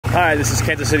Hi, this is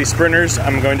Kansas City Sprinters.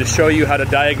 I'm going to show you how to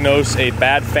diagnose a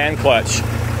bad fan clutch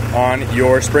on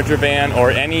your Sprinter van or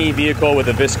any vehicle with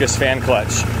a viscous fan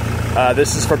clutch.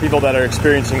 This is for people that are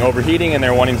experiencing overheating and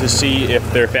they're wanting to see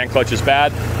if their fan clutch is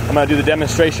bad. I'm going to do the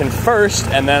demonstration first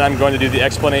and then I'm going to do the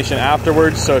explanation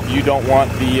afterwards. So if you don't want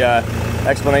the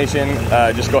explanation,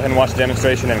 just go ahead and watch the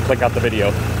demonstration and click out the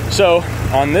video. So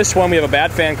on this one we have a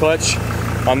bad fan clutch.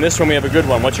 On this one we have a good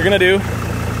one. What you're going to do,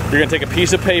 you're going to take a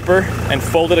piece of paper and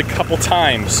fold it a couple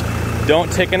times.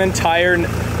 Don't take an entire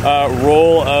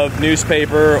roll of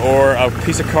newspaper or a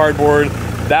piece of cardboard.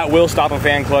 That will stop a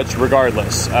fan clutch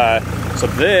regardless. So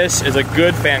this is a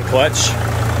good fan clutch.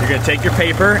 You're going to take your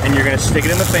paper and you're going to stick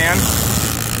it in the fan.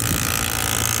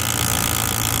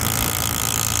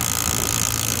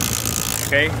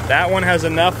 Okay, that one has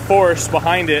enough force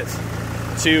behind it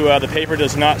to the paper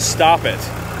does not stop it.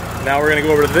 Now we're going to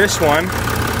go over to this one.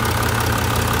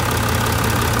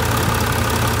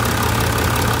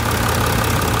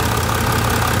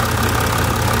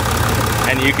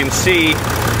 And you can see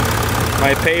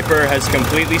my paper has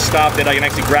completely stopped it. I can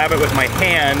actually grab it with my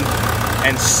hand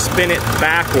and spin it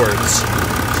backwards.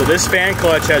 So this fan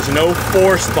clutch has no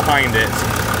force behind it.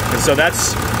 And so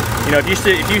that's, you know,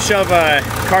 if you shove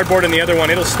cardboard in the other one,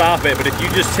 it'll stop it. But if you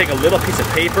just take a little piece of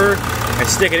paper and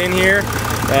stick it in here,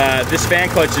 this fan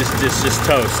clutch is just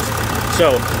toast.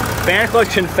 So fan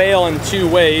clutch can fail in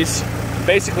two ways.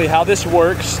 Basically how this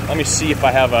works, let me see if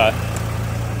I have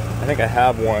I think I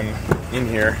have one in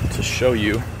here to show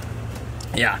you.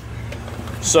 Yeah.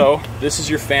 So this is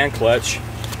your fan clutch.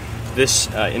 This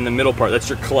in the middle part, that's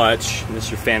your clutch. And this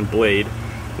is your fan blade.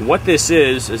 What this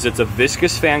is it's a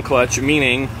viscous fan clutch,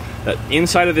 meaning that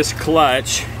inside of this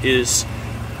clutch is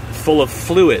full of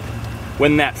fluid.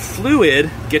 When that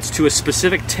fluid gets to a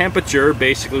specific temperature,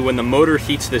 basically when the motor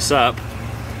heats this up,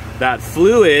 that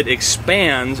fluid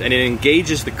expands and it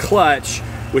engages the clutch,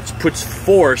 which puts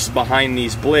force behind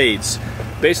these blades.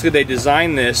 Basically, they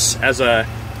designed this as a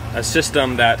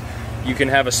system that you can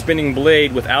have a spinning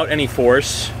blade without any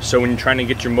force. So when you're trying to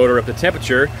get your motor up to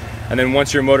temperature, and then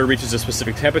once your motor reaches a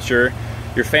specific temperature,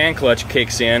 your fan clutch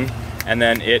kicks in, and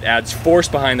then it adds force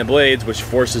behind the blades, which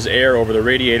forces air over the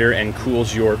radiator and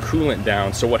cools your coolant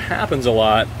down. So what happens a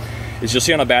lot is you'll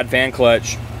see on a bad fan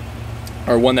clutch,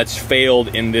 or one that's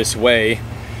failed in this way,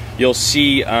 you'll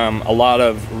see a lot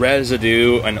of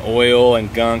residue and oil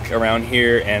and gunk around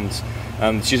here, and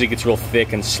it usually gets real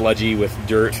thick and sludgy with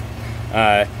dirt.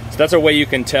 So that's a way you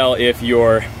can tell if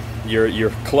your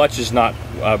clutch is not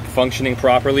functioning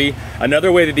properly.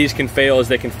 Another way that these can fail is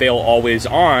they can fail always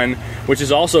on, which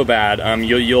is also bad.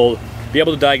 You'll be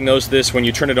able to diagnose this when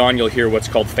you turn it on. You'll hear what's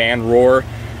called fan roar,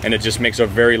 and it just makes a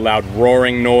very loud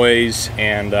roaring noise,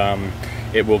 and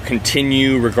it will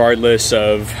continue regardless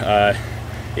of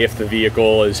if the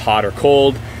vehicle is hot or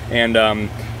cold. And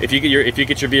if you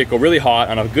get your vehicle really hot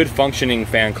on a good functioning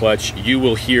fan clutch, you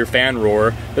will hear fan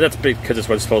roar, but that's because it's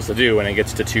what it's supposed to do. When it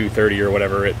gets to 230 or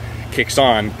whatever, it kicks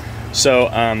on. So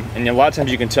and a lot of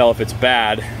times you can tell if it's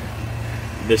bad.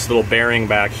 This little bearing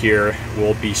back here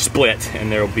will be split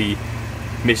and there will be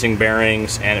missing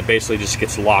bearings, and it basically just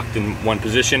gets locked in one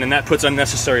position, and that puts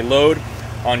unnecessary load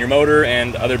on your motor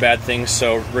and other bad things.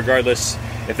 So regardless,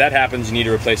 if that happens, you need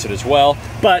to replace it as well.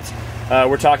 But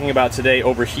we're talking about today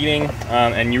overheating,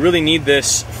 and you really need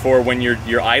this for when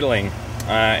you're idling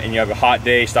and you have a hot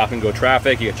day, stop and go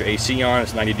traffic, you got your AC on,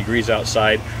 it's 90 degrees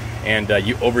outside, and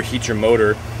you overheat your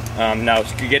motor. Now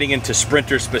getting into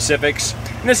Sprinter specifics,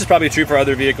 and this is probably true for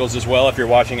other vehicles as well if you're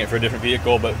watching it for a different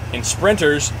vehicle, but in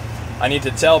Sprinters, I need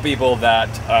to tell people that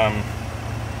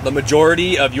the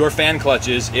majority of your fan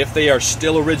clutches, if they are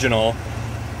still original,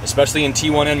 especially in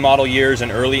T1N model years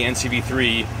and early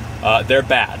NCV3, they're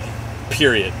bad,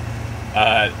 period.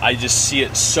 I just see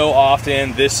it so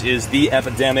often. This is the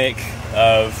epidemic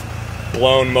of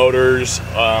blown motors,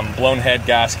 blown head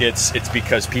gaskets. It's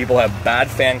because people have bad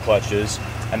fan clutches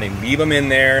and they leave them in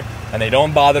there and they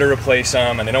don't bother to replace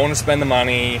them and they don't want to spend the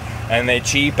money and they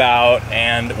cheap out,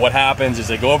 and what happens is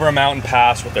they go over a mountain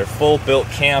pass with their full built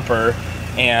camper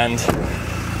and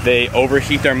they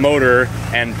overheat their motor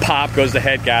and pop goes the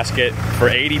head gasket for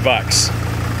 80 bucks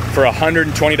for a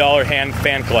 $120 hand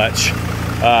fan clutch.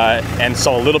 And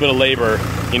so a little bit of labor,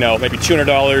 you know, maybe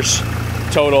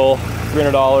 $200 total,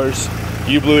 $300,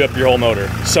 you blew up your whole motor.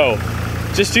 So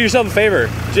just do yourself a favor,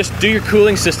 just do your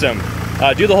cooling system,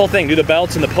 do the whole thing, do the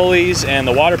belts and the pulleys and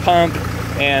the water pump,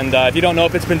 and if you don't know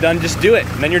if it's been done, just do it,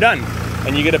 and then you're done.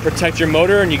 And you get to protect your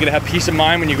motor, and you get to have peace of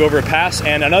mind when you go over a pass.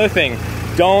 And another thing,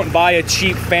 don't buy a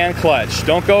cheap fan clutch.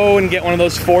 Don't go and get one of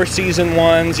those 4-season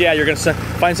ones. Yeah, you're gonna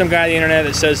find some guy on the internet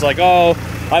that says like, oh,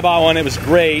 I bought one, it was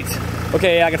great.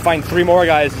 okay, I can find 3 more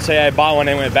guys and say I bought one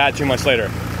and it went bad 2 months later.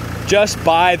 Just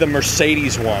buy the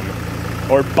Mercedes one,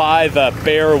 or buy the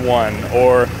Bear one,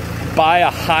 or buy a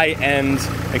high-end,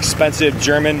 expensive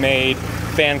German-made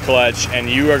fan clutch, and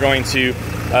you are going to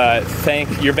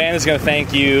your van is going to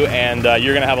thank you, and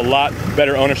you're going to have a lot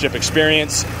better ownership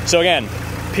experience. So again,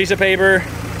 piece of paper,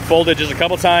 folded just a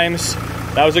couple times.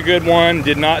 That was a good one,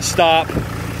 did not stop.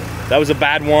 That was a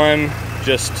bad one,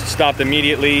 just stopped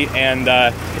immediately. And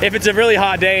if it's a really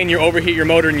hot day and you overheat your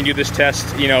motor and you do this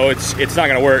test, you know, it's not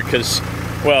going to work, because,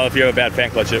 well, if you have a bad fan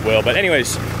clutch, it will. But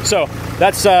anyways, so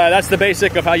that's the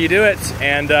basic of how you do it.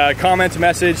 And comment,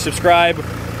 message, subscribe.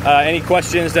 Any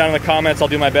questions down in the comments, I'll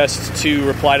do my best to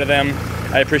reply to them.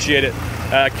 I appreciate it.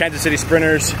 Kansas City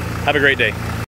Sprinters, have a great day.